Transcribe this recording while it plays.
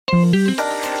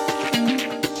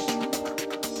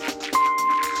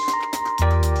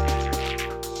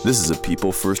This is a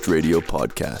People First Radio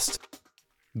podcast.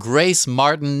 Grace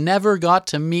Martin never got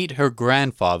to meet her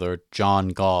grandfather, John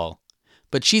Gaul,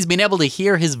 but she's been able to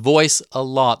hear his voice a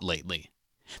lot lately.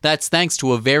 That's thanks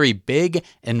to a very big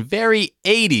and very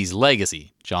 80s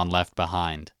legacy John left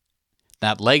behind.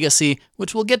 That legacy,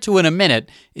 which we'll get to in a minute,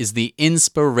 is the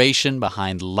inspiration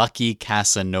behind Lucky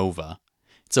Casanova.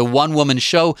 It's a one-woman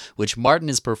show which Martin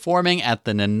is performing at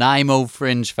the Nanaimo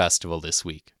Fringe Festival this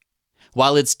week.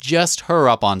 While it's just her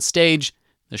up on stage,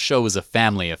 the show is a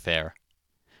family affair.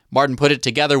 Martin put it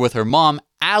together with her mom,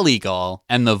 Allie Gaul,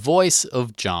 and the voice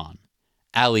of John.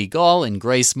 Allie Gaul and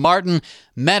Grace Martin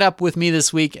met up with me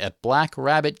this week at Black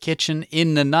Rabbit Kitchen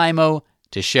in Nanaimo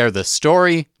to share the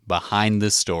story behind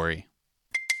the story.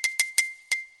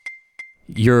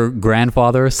 Your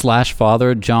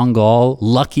grandfather/father, John Gaul,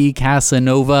 Lucky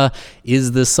Casanova,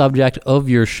 is the subject of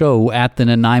your show at the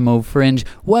Nanaimo Fringe.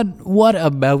 What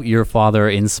about your father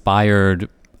inspired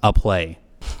a play?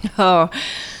 Oh,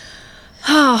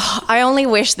 I only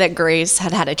wish that Grace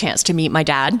had had a chance to meet my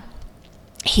dad.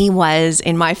 He was,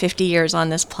 in my 50 years on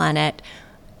this planet,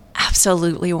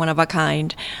 absolutely one of a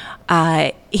kind.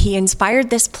 He inspired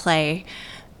this play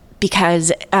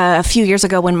because a few years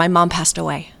ago when my mom passed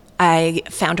away, I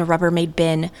found a Rubbermaid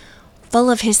bin full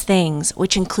of his things,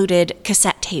 which included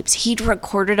cassette tapes he'd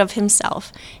recorded of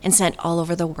himself and sent all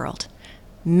over the world.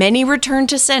 Many returned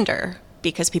to sender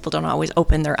because people don't always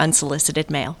open their unsolicited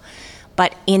mail.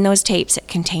 But in those tapes, it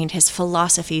contained his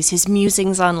philosophies, his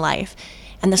musings on life,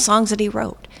 and the songs that he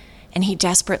wrote. And he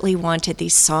desperately wanted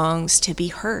these songs to be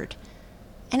heard,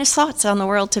 and his thoughts on the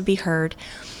world to be heard,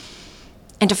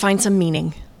 and to find some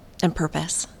meaning and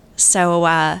purpose. So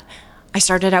I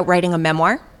started out writing a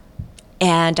memoir,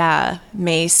 and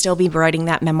may still be writing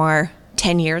that memoir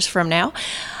 10 years from now.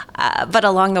 But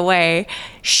along the way,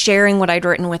 sharing what I'd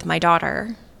written with my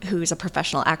daughter, who's a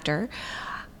professional actor,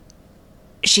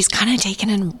 she's kind of taken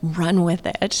and run with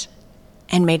it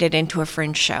and made it into a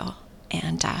Fringe show.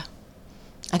 And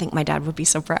I think my dad would be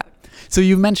so proud. So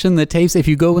you mentioned the tapes. If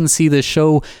you go and see the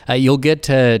show, you'll get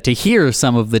to hear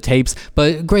some of the tapes.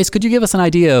 But Grace, could you give us an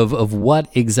idea of what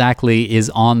exactly is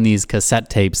on these cassette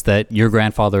tapes that your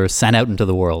grandfather sent out into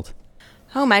the world?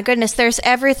 Oh my goodness, there's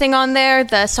everything on there.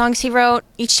 The songs he wrote.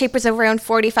 Each tape was around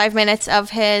 45 minutes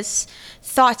of his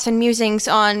thoughts and musings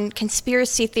on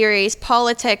conspiracy theories,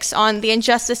 politics, on the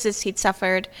injustices he'd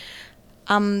suffered.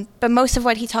 But most of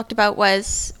what he talked about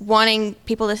was wanting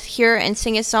people to hear and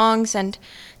sing his songs, and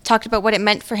talked about what it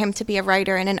meant for him to be a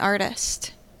writer and an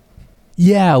artist.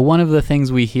 Yeah, one of the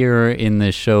things we hear in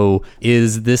this show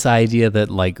is this idea that,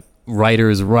 like,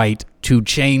 writers write to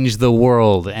change the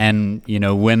world, and, you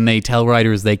know, when they tell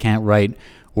writers they can't write,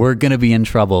 we're going to be in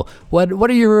trouble. What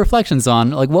are your reflections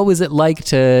on, like, what was it like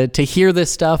to hear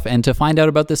this stuff and to find out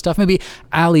about this stuff? Maybe,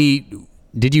 Allie,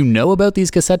 did you know about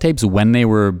these cassette tapes when they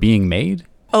were being made?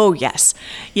 Oh, yes.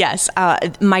 Yes.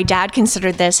 My dad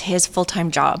considered this his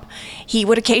full-time job. He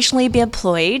would occasionally be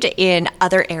employed in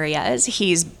other areas.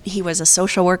 He was a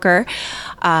social worker.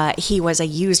 He was a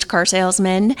used car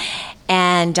salesman.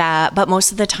 And but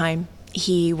most of the time,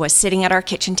 he was sitting at our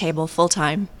kitchen table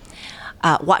full-time,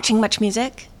 watching much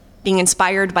music, being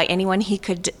inspired by anyone he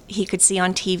could see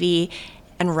on TV,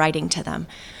 and writing to them.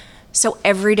 So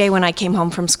every day when I came home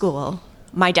from school,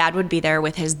 my dad would be there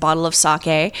with his bottle of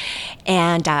sake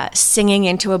and singing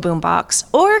into a boombox,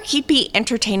 or he'd be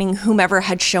entertaining whomever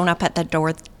had shown up at the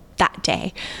door that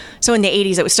day. So in the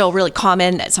 80s, it was still really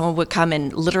common that someone would come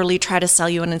and literally try to sell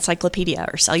you an encyclopedia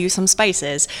or sell you some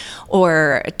spices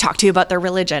or talk to you about their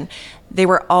religion. They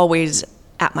were always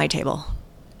at my table,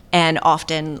 and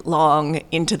often long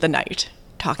into the night,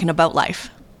 talking about life.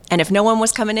 And if no one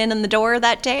was coming in the door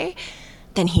that day,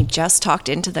 then he just talked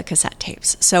into the cassette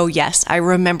tapes. So yes, I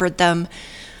remembered them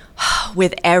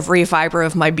with every fiber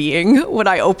of my being when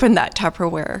I opened that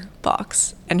Tupperware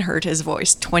box and heard his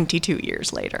voice 22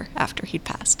 years later after he'd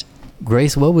passed.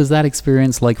 Grace, what was that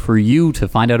experience like for you to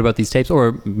find out about these tapes?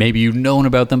 Or maybe you'd known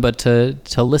about them, but to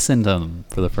listen to them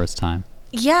for the first time?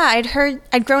 Yeah,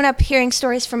 I'd grown up hearing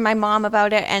stories from my mom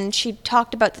about it, and she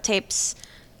talked about the tapes.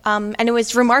 And it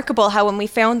was remarkable how when we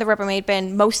found the Rubbermaid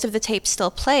bin, most of the tapes still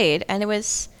played. And it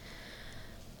was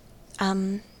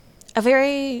a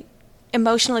very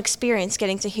emotional experience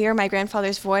getting to hear my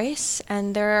grandfather's voice.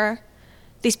 And there are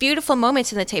these beautiful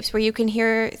moments in the tapes where you can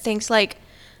hear things like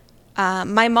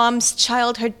my mom's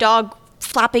childhood dog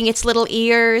flapping its little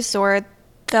ears, or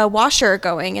the washer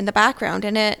going in the background.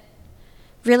 And it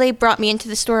really brought me into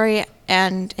the story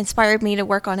and inspired me to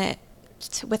work on it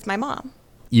with my mom.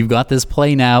 you've got this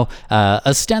play now.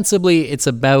 Ostensibly, it's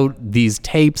about these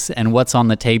tapes and what's on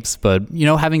the tapes, but,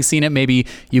 having seen it, maybe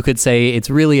you could say it's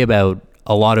really about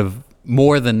a lot of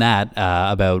more than that,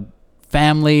 about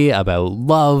family, about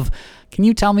love. Can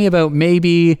you tell me about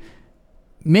maybe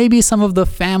some of the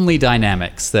family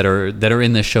dynamics that are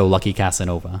in this show, Lucky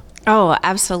Casanova? Oh,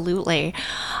 absolutely.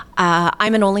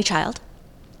 I'm an only child,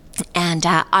 and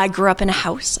I grew up in a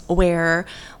house where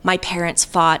my parents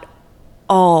fought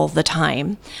all the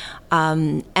time.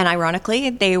 And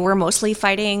ironically, they were mostly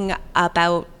fighting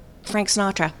about Frank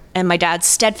Sinatra and my dad's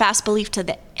steadfast belief to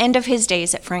the end of his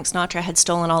days that Frank Sinatra had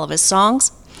stolen all of his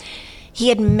songs. He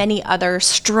had many other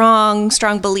strong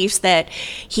beliefs that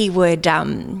he would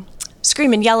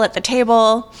scream and yell at the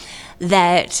table,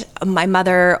 that my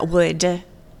mother would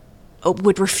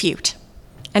refute.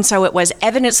 And so it was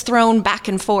evidence thrown back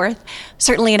and forth.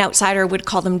 Certainly an outsider would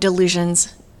call them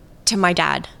delusions. To my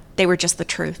dad, they were just the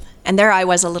truth. And there I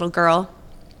was, a little girl,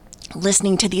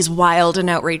 listening to these wild and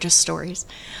outrageous stories.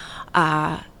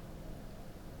 And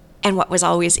what was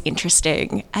always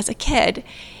interesting as a kid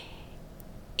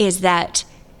is that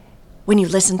when you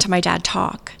listen to my dad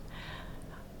talk,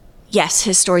 yes,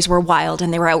 his stories were wild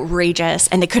and they were outrageous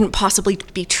and they couldn't possibly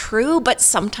be true, but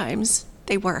sometimes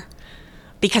they were,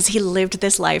 because he lived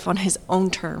this life on his own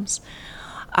terms,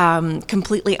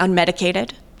 completely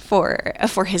unmedicated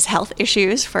for his health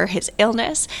issues, for his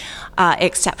illness,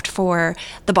 except for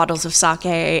the bottles of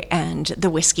sake and the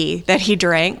whiskey that he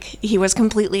drank. He was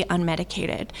completely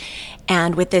unmedicated.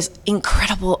 And with this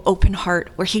incredible open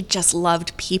heart where he just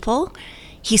loved people,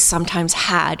 he sometimes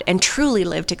had and truly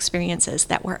lived experiences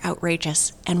that were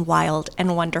outrageous and wild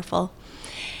and wonderful.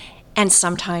 And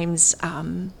sometimes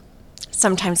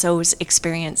those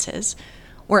experiences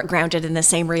weren't grounded in the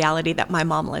same reality that my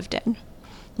mom lived in.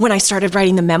 When I started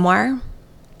writing the memoir,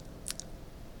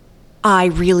 I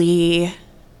really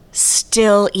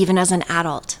still, even as an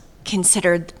adult,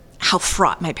 considered how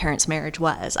fraught my parents' marriage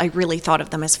was. I really thought of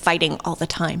them as fighting all the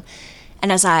time.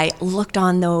 And as I looked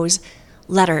on those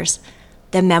letters,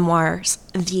 the memoirs,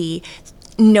 the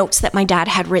notes that my dad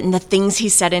had written, the things he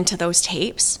said into those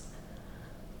tapes,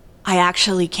 I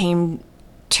actually came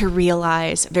to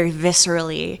realize very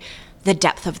viscerally the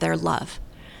depth of their love.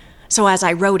 So as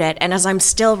I wrote it, and as I'm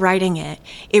still writing it,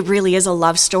 it really is a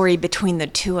love story between the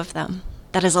two of them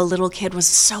that as a little kid was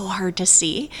so hard to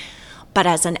see, but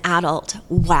as an adult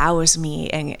wows me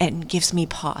and gives me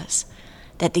pause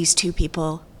that these two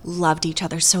people loved each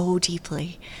other so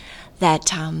deeply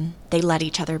that they let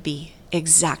each other be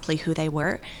exactly who they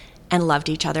were and loved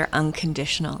each other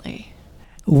unconditionally.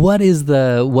 What is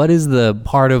the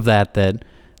part of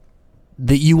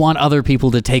that you want other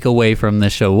people to take away from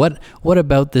this show? What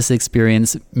about this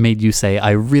experience made you say,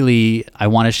 I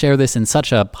want to share this in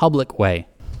such a public way?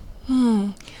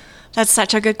 That's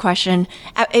such a good question.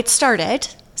 It started,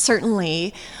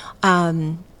 certainly,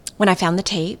 when I found the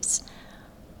tapes.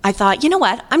 I thought, you know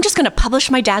what? I'm just going to publish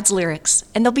my dad's lyrics,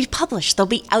 and they'll be published. They'll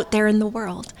be out there in the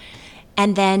world.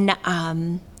 And then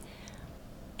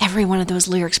every one of those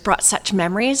lyrics brought such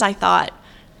memories. I thought,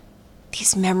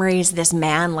 these memories, this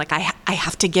man, like I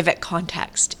have to give it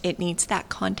context. It needs that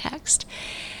context.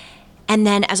 And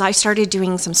then as I started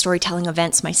doing some storytelling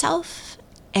events myself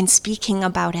and speaking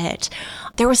about it,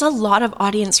 there was a lot of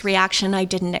audience reaction I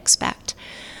didn't expect.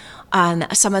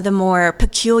 Some of the more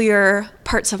peculiar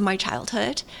parts of my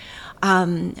childhood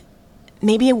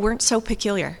maybe weren't so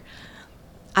peculiar.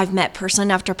 I've met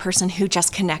person after person who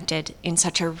just connected in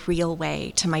such a real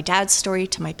way to my dad's story,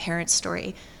 to my parents'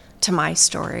 story, to my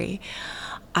story,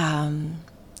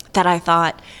 that I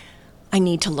thought I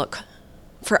need to look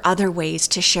for other ways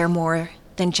to share more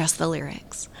than just the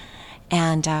lyrics.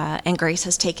 And Grace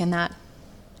has taken that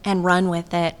and run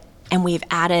with it, and we've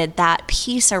added that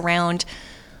piece around,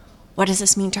 what does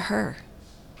this mean to her?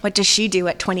 What does she do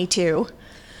at 22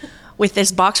 with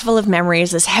this box full of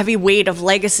memories, this heavy weight of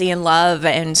legacy and love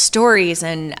and stories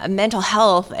and mental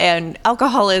health and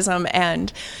alcoholism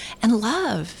and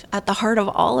love at the heart of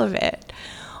all of it?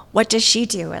 What does she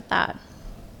do with that?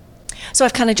 So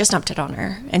I've kind of just dumped it on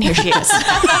her, and here she is.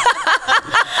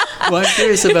 Well, I'm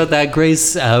curious about that,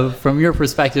 Grace, from your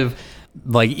perspective.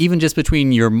 Like, even just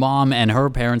between your mom and her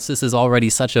parents, this is already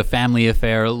such a family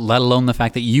affair, let alone the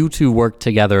fact that you two worked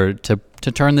together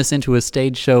to turn this into a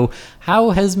stage show. How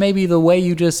has maybe the way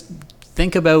you just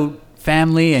think about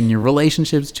family and your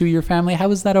relationships to your family, how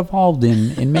has that evolved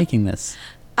in making this?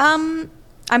 I'm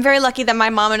very lucky that my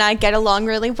mom and I get along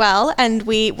really well, and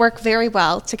we work very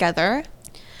well together.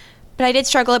 But I did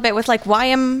struggle a bit with, like, why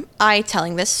am I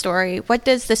telling this story? What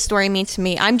does this story mean to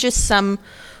me? I'm just some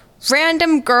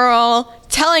random girl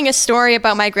telling a story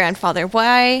about my grandfather.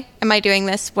 Why am I doing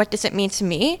this? What does it mean to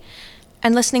me?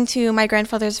 And listening to my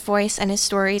grandfather's voice and his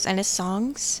stories and his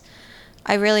songs,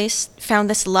 I really found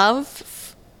this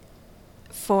love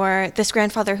for this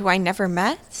grandfather who I never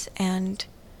met, and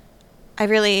I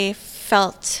really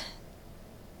felt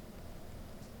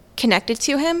connected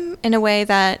to him in a way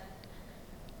that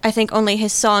I think only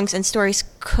his songs and stories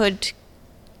could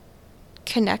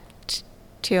connect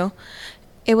to.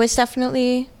 It was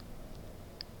definitely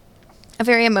a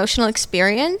very emotional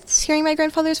experience hearing my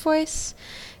grandfather's voice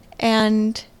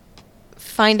and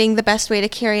finding the best way to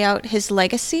carry out his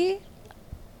legacy.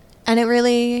 And it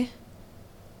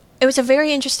was a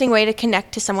very interesting way to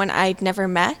connect to someone I'd never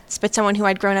met, but someone who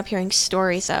I'd grown up hearing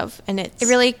stories of. And it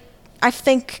really, I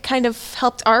think, kind of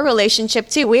helped our relationship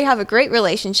too. We have a great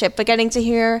relationship, but getting to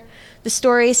hear the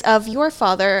stories of your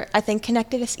father, I think,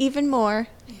 connected us even more.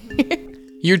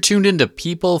 You're tuned into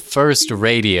People First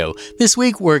Radio. This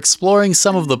week, we're exploring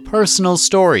some of the personal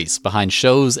stories behind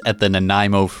shows at the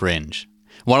Nanaimo Fringe.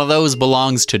 One of those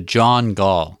belongs to John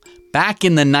Gaul. Back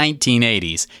in the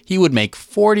 1980s, he would make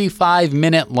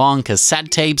 45-minute-long cassette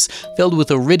tapes filled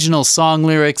with original song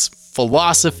lyrics,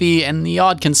 philosophy, and the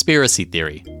odd conspiracy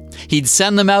theory. He'd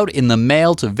send them out in the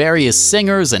mail to various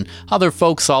singers and other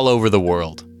folks all over the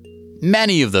world.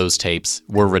 Many of those tapes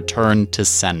were returned to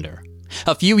sender.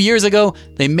 A few years ago,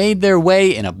 they made their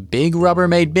way in a big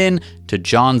Rubbermaid bin to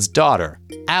John's daughter,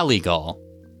 Allie Gaul.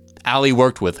 Allie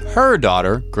worked with her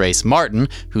daughter, Grace Martin,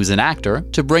 who's an actor,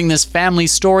 to bring this family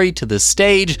story to the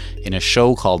stage in a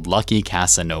show called Lucky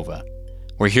Casanova.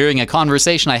 We're hearing a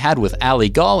conversation I had with Allie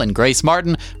Gaul and Grace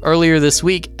Martin earlier this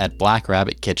week at Black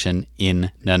Rabbit Kitchen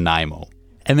in Nanaimo.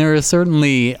 And there are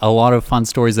certainly a lot of fun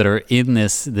stories that are in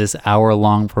this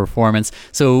hour-long performance.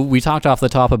 So we talked off the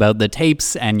top about the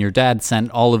tapes, and your dad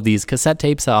sent all of these cassette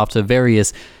tapes off to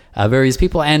various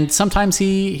people, and sometimes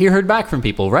he heard back from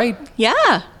people, right?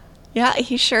 Yeah,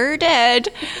 he sure did.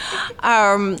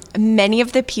 Many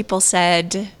of the people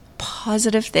said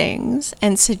positive things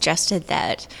and suggested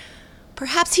that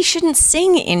perhaps he shouldn't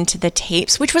sing into the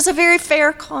tapes, which was a very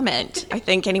fair comment. I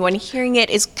think anyone hearing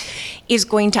it is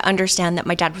going to understand that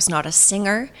my dad was not a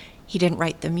singer. He didn't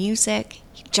write the music.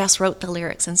 He just wrote the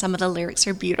lyrics, and some of the lyrics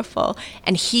are beautiful.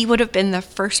 And he would have been the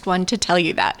first one to tell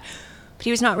you that. But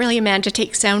he was not really a man to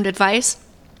take sound advice,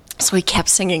 so he kept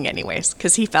singing anyways,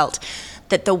 because he felt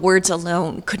that the words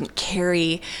alone couldn't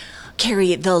carry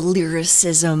the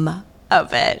lyricism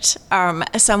of it.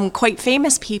 Some quite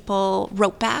famous people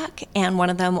wrote back, and one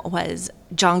of them was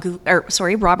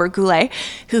Robert Goulet,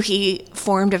 who he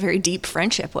formed a very deep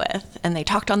friendship with, and they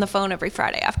talked on the phone every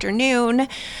Friday afternoon.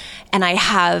 And I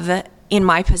have in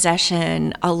my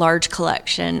possession a large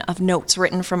collection of notes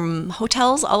written from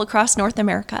hotels all across North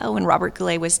America when Robert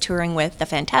Goulet was touring with the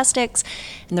Fantastics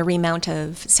and the Remount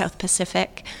of South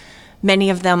Pacific. Many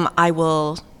of them I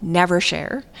will never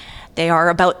share. They're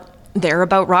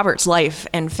about Robert's life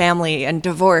and family and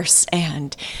divorce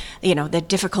and, the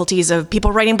difficulties of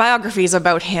people writing biographies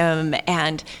about him,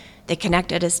 and they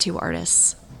connected as two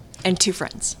artists and two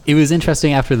friends. It was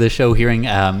interesting after the show hearing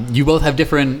you both have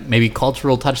different maybe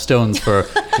cultural touchstones for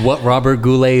what Robert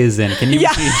Goulet is in. Can you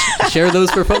share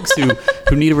those for folks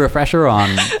who need a refresher on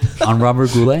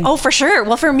Robert Goulet? Oh, for sure.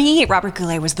 Well, for me, Robert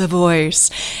Goulet was the voice,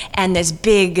 and this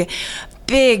big,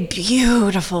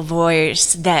 beautiful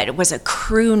voice that was a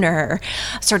crooner,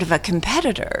 sort of a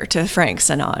competitor to Frank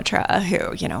Sinatra,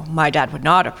 who, my dad would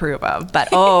not approve of. But,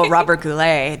 Robert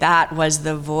Goulet, that was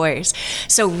the voice.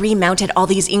 So remounted all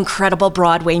these incredible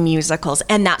Broadway musicals,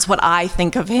 and that's what I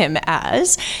think of him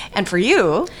as. And for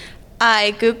you?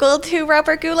 I Googled who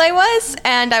Robert Goulet was,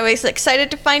 and I was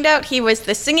excited to find out he was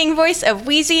the singing voice of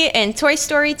Wheezy in Toy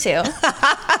Story 2.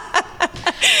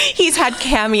 He's had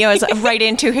cameos right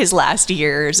into his last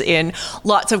years in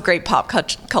lots of great pop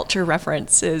culture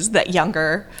references that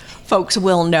younger folks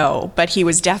will know, but he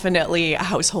was definitely a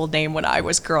household name when I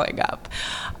was growing up.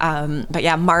 But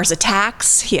yeah, Mars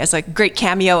Attacks, he has a great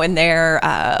cameo in there.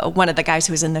 One of the guys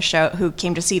who was in the show, who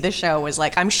came to see the show, was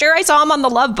like, I'm sure I saw him on the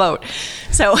Love Boat.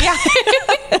 So yeah.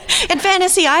 And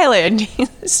Fantasy Island, he's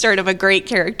sort of a great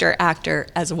character actor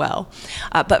as well.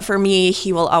 But for me,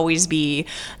 he will always be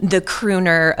the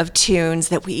crooner of tunes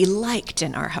that we liked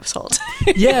in our household.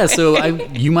 Yeah, so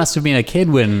you must have been a kid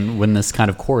when this kind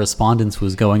of correspondence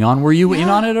was going on. Were you in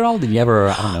on it at all? Did you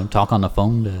ever, talk on the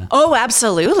phone? Oh,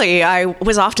 absolutely. I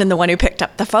was often the one who picked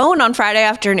up the phone on Friday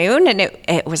afternoon, and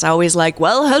it was always like,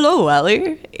 well, hello,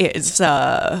 Allie. Is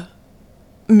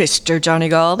Mr. Johnny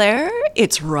Gaul there?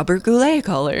 It's Robert Goulet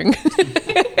calling.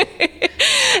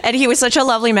 And he was such a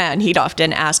lovely man. He'd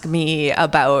often ask me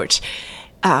about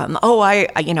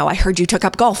I heard you took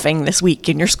up golfing this week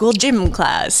in your school gym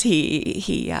class.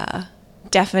 He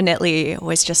definitely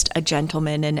was just a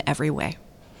gentleman in every way.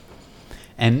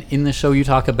 And in the show, you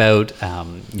talk about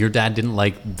your dad didn't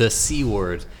like the C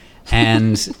word,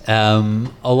 and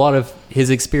a lot of his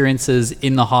experiences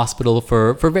in the hospital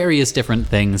for various different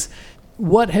things.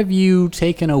 What have you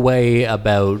taken away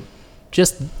about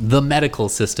just the medical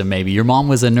system, maybe? Your mom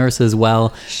was a nurse as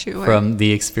well. Sure. From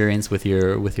the experience with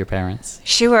your parents.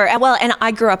 Sure. Well, and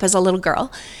I grew up as a little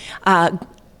girl,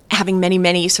 having many,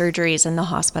 many surgeries in the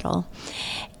hospital.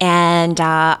 And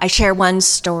I share one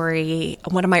story,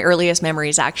 one of my earliest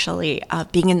memories, actually,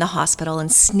 of being in the hospital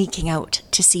and sneaking out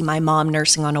to see my mom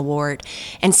nursing on a ward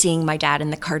and seeing my dad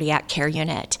in the cardiac care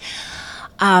unit.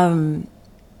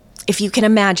 If you can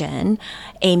imagine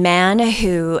a man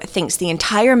who thinks the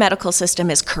entire medical system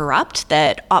is corrupt,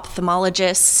 that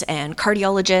ophthalmologists and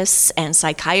cardiologists and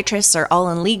psychiatrists are all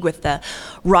in league with the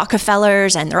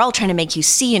Rockefellers, and they're all trying to make you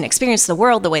see and experience the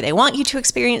world the way they want you to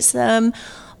experience them,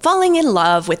 falling in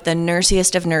love with the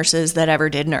nursiest of nurses that ever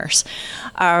did nurse.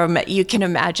 You can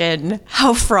imagine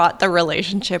how fraught the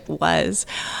relationship was.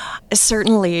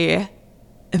 Certainly,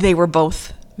 they were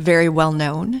both very well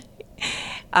known.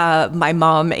 My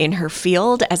mom in her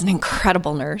field as an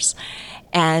incredible nurse,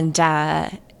 and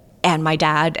my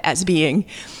dad as being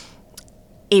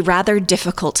a rather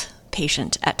difficult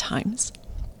patient at times.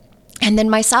 And then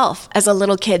myself as a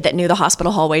little kid that knew the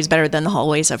hospital hallways better than the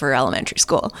hallways of her elementary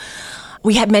school.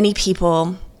 We had many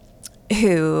people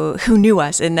who knew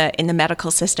us in the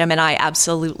medical system, and I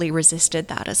absolutely resisted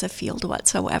that as a field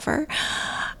whatsoever.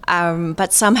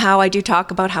 But somehow I do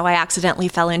talk about how I accidentally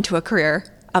fell into a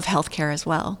career of healthcare as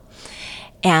well.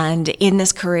 And in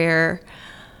this career,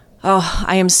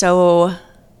 I'm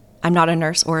not a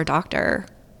nurse or a doctor,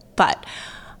 but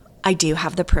I do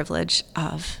have the privilege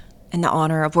of and the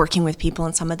honor of working with people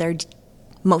in some of their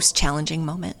most challenging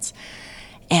moments.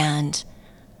 And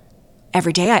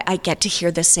every day I get to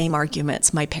hear the same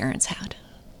arguments my parents had,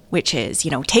 which is,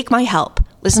 take my help,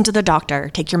 listen to the doctor,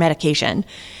 take your medication,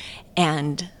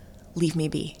 and leave me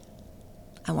be.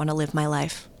 I want to live my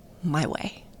life my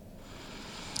way.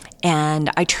 And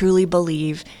I truly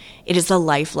believe it is the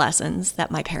life lessons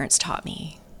that my parents taught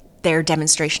me, their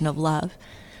demonstration of love,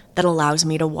 that allows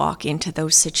me to walk into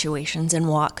those situations and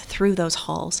walk through those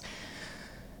halls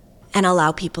and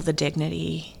allow people the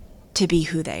dignity to be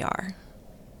who they are.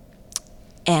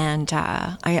 And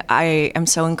I am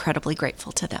so incredibly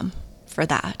grateful to them for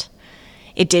that.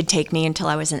 It did take me until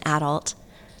I was an adult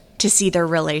to see their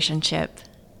relationship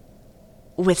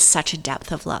with such a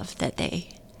depth of love that they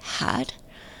had.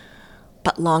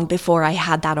 But long before I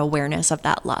had that awareness of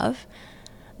that love,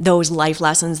 those life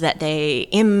lessons that they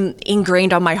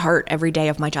ingrained on my heart every day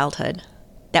of my childhood,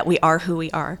 that we are who we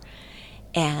are.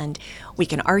 And we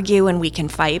can argue and we can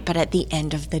fight, but at the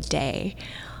end of the day,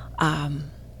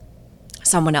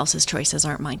 someone else's choices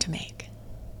aren't mine to make.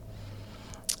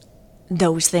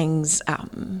 Those things,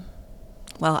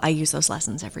 I use those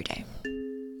lessons every day.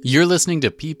 You're listening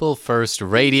to People First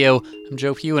Radio. I'm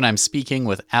Joe Pugh, and I'm speaking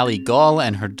with Ali Gaul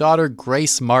and her daughter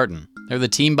Grace Martin. They're the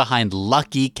team behind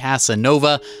Lucky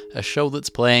Casanova, a show that's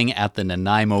playing at the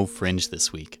Nanaimo Fringe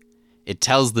this week. It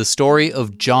tells the story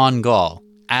of John Gaul,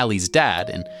 Ali's dad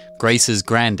and Grace's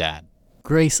granddad.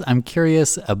 Grace, I'm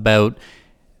curious about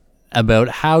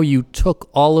how you took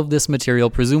all of this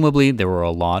material. Presumably, there were a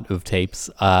lot of tapes,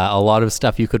 a lot of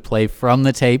stuff you could play from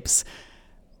the tapes.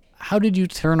 How did you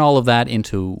turn all of that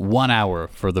into 1 hour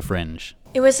for the Fringe?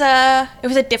 It was a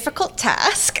difficult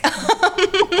task.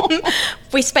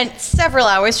 We spent several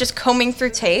hours just combing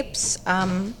through tapes,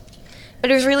 but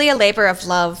it was really a labor of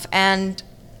love. And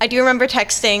I do remember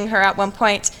texting her at one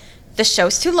point, "The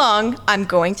show's too long. I'm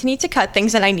going to need to cut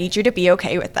things, and I need you to be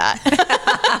okay with that."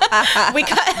 We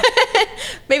cut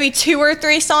maybe 2 or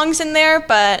 3 songs in there,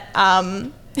 but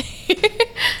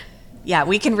yeah,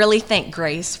 we can really thank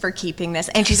Grace for keeping this,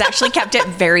 and she's actually kept it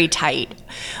very tight.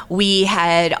 We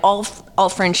had all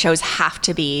Fringe shows have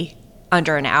to be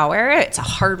under an hour. It's a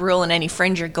hard rule in any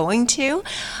Fringe you're going to,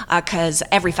 because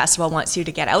every festival wants you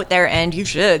to get out there, and you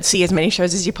should see as many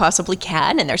shows as you possibly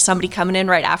can, and there's somebody coming in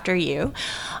right after you.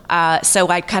 So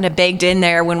I kind of begged in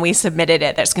there when we submitted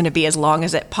it that it's going to be as long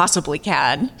as it possibly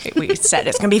can. We said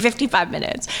it's going to be 55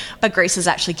 minutes, but Grace has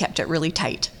actually kept it really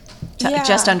tight,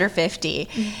 just under 50.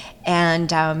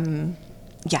 And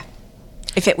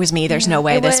if it was me, there's no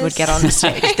way this would get on the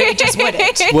stage. They just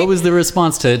wouldn't. What was the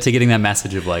response to getting that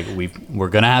message of we're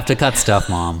going to have to cut stuff,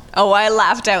 Mom? Oh, I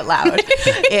laughed out loud.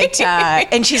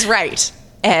 And she's right.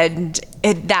 And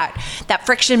that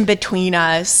friction between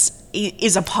us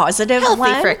is a positive Healthy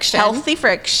one. friction. Healthy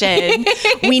friction.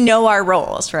 We know our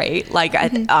roles, right? Like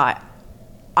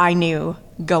I knew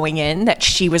going in that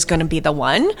she was going to be the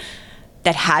one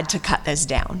that had to cut this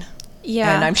down.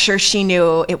 Yeah. And I'm sure she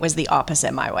knew it was the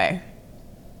opposite my way.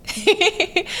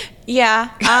 Yeah.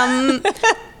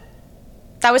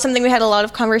 That was something we had a lot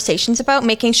of conversations about,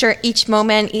 making sure each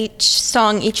moment, each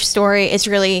song, each story is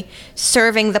really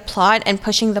serving the plot and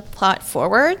pushing the plot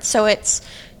forward. So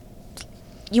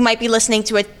you might be listening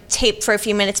to a tape for a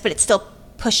few minutes, but it's still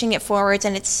pushing it forwards,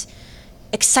 and it's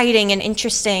exciting and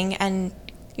interesting, and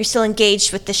you're still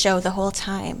engaged with the show the whole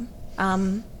time.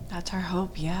 That's our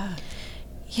hope, yeah.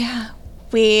 Yeah.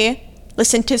 We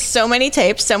listened to so many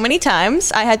tapes so many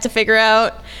times. I had to figure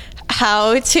out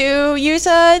how to use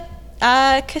a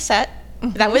cassette.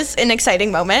 Mm-hmm. That was an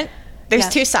exciting moment. There's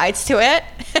two sides to it,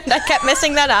 and I kept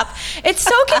messing that up. It's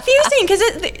so confusing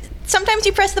because sometimes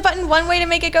you press the button one way to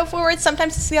make it go forward,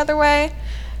 sometimes it's the other way.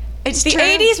 It's the true.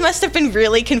 80s must have been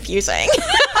really confusing.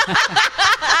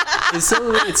 It's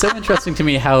so interesting to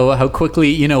me how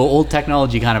quickly, old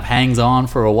technology kind of hangs on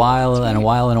for a while and a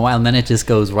while and a while, and then it just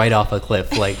goes right off a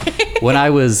cliff. Like when I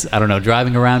was,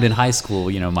 driving around in high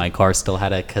school, my car still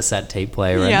had a cassette tape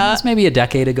player. And it was maybe a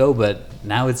decade ago, but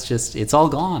now it's all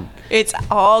gone. It's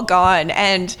all gone.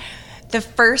 And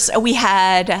we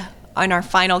had, on our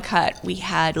final cut, we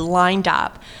had lined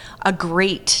up a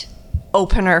great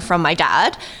opener from my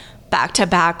dad, back to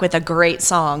back with a great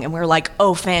song, and we were like,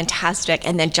 oh, fantastic.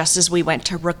 And then just as we went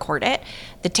to record it,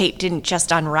 the tape didn't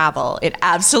just unravel, it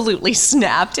absolutely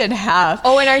snapped in half.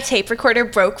 Oh, and our tape recorder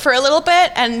broke for a little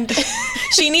bit, and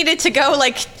she needed to go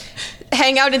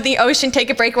hang out in the ocean, take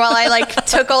a break while I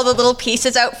took all the little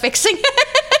pieces out fixing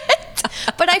it.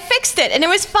 But I fixed it and it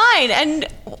was fine, and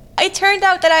it turned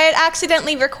out that I had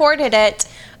accidentally recorded it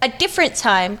a different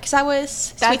time because I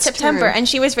was Sweet September, and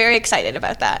she was very excited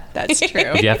about that. That's true.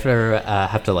 Did you ever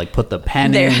have to put the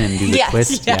pen in and do the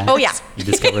twist? Yeah. Oh yeah. You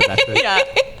discovered that trick?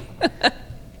 Yeah.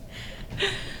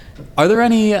 Are there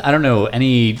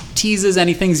any teases,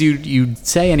 any things you'd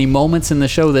say, any moments in the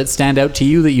show that stand out to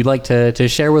you that you'd like to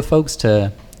share with folks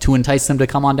to entice them to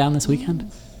come on down this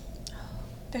weekend?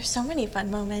 There's so many fun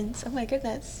moments. Oh my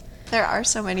goodness. There are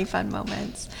so many fun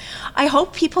moments. I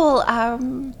hope people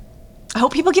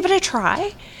give it a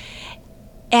try.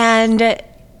 And,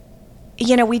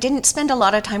 we didn't spend a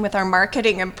lot of time with our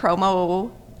marketing and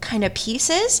promo kind of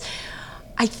pieces.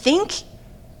 I think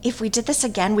if we did this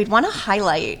again, we'd want to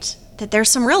highlight that there's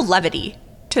some real levity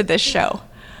to this show.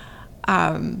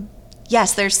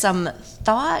 Yes, there's some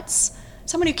thoughts.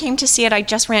 Someone who came to see it, I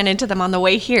just ran into them on the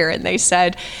way here, and they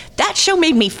said, that show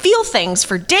made me feel things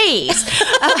for days.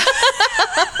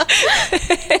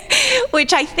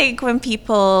 Which I think when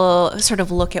people sort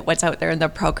of look at what's out there in the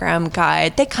program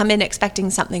guide, they come in expecting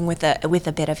something with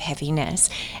a bit of heaviness.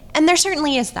 And there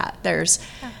certainly is that.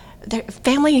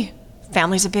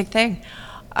 Family's a big thing.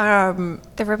 The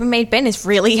Rubbermaid bin is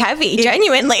really heavy,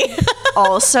 genuinely.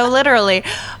 Also literally.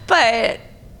 But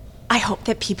I hope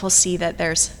that people see that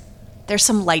there's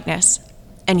some lightness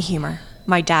and humor.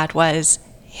 My dad was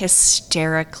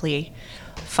hysterically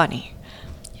funny.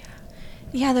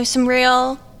 Yeah, there's some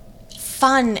real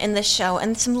fun in this show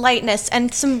and some lightness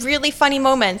and some really funny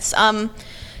moments.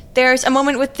 There's a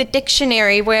moment with the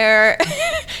dictionary where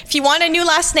if you want a new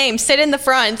last name, sit in the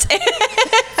front.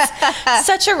 It's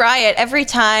such a riot every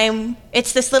time.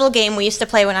 It's this little game we used to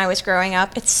play when I was growing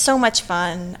up. It's so much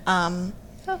fun.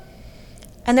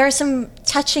 And there are some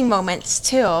touching moments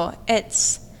too.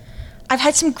 I've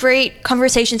had some great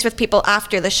conversations with people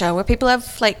after the show where people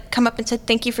have come up and said,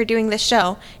 thank you for doing this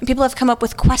show. And people have come up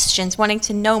with questions wanting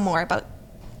to know more about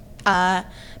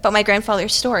my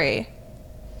grandfather's story.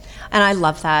 And I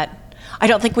love that. I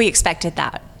don't think we expected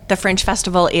that. The Fringe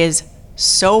Festival is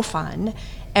so fun.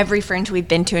 Every Fringe we've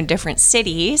been to in different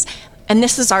cities. And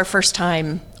this is our first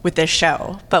time with this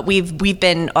show. But we've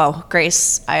been,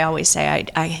 Grace, I always say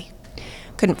I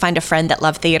couldn't find a friend that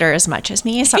loved theater as much as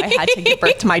me, so I had to give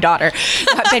birth to my daughter.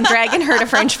 I've been dragging her to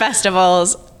Fringe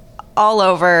festivals all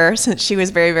over since she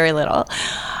was very, very little.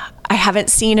 I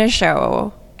haven't seen a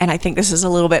show, and I think this is a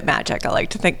little bit magic. I like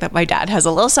to think that my dad has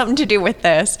a little something to do with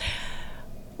this,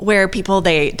 where people,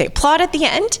 they applaud at the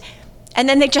end, and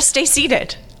then they just stay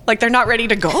seated. They're not ready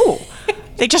to go.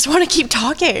 They just want to keep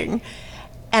talking.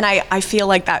 And I feel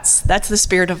like that's the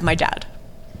spirit of my dad.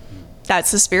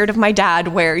 That's the spirit of my dad,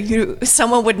 where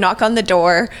someone would knock on the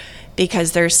door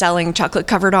because they're selling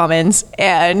chocolate-covered almonds,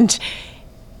 and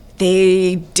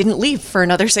they didn't leave for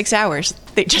another 6 hours.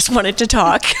 They just wanted to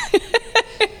talk.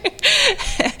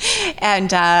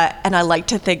 And I like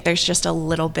to think there's just a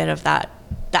little bit of that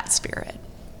spirit.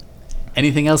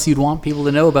 Anything else you'd want people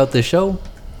to know about the show?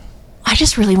 I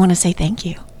just really want to say thank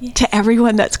you to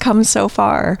everyone that's come so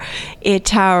far.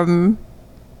 It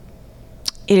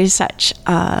is such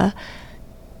a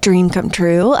dream come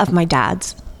true of my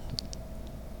dad's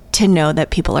to know that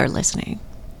people are listening.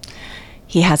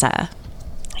 He left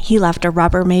a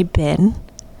Rubbermaid bin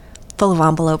full of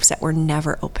envelopes that were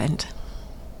never opened.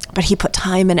 But he put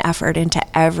time and effort into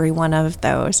every one of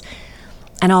those.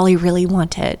 And all he really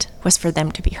wanted was for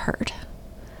them to be heard.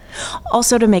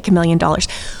 Also to make $1 million.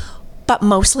 But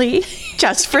mostly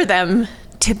just for them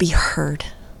to be heard.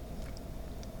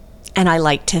 And I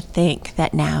like to think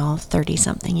that now,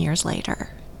 30-something years later,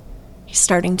 he's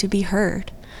starting to be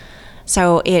heard.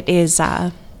 So it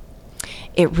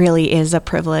really is a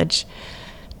privilege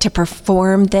to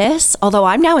perform this. Although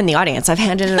I'm now in the audience, I've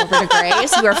handed it over to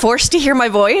Grace. You are forced to hear my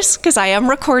voice because I am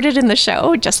recorded in the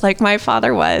show, just like my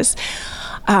father was.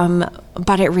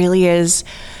 But it really is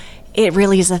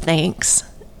a thanks.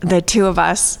 The two of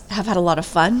us have had a lot of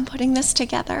fun putting this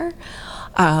together.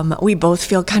 We both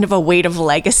feel kind of a weight of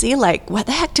legacy, like, what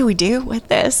the heck do we do with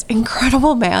this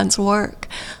incredible man's work?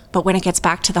 But when it gets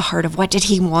back to the heart of what did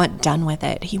he want done with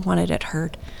it, he wanted it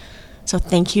heard. So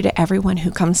thank you to everyone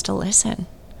who comes to listen.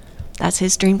 That's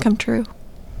his dream come true.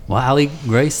 Well, Ali,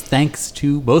 Grace, thanks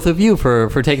to both of you for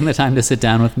taking the time to sit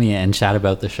down with me and chat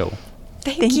about the show.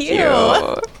 Thank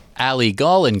you. Ali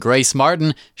Gaul and Grace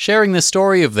Martin sharing the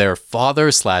story of their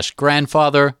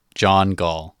father/grandfather, John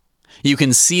Gaul. You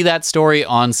can see that story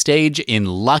on stage in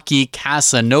Lucky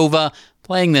Casanova,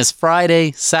 playing this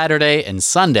Friday, Saturday, and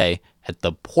Sunday at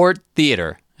the Port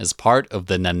Theatre as part of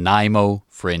the Nanaimo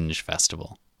Fringe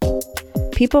Festival.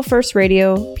 People First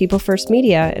Radio, People First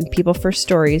Media, and People First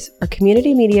Stories are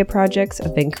community media projects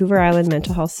of Vancouver Island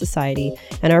Mental Health Society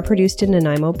and are produced in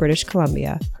Nanaimo, British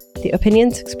Columbia. The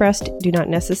opinions expressed do not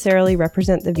necessarily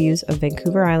represent the views of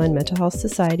Vancouver Island Mental Health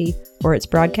Society or its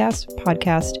broadcast,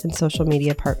 podcast, and social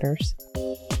media partners.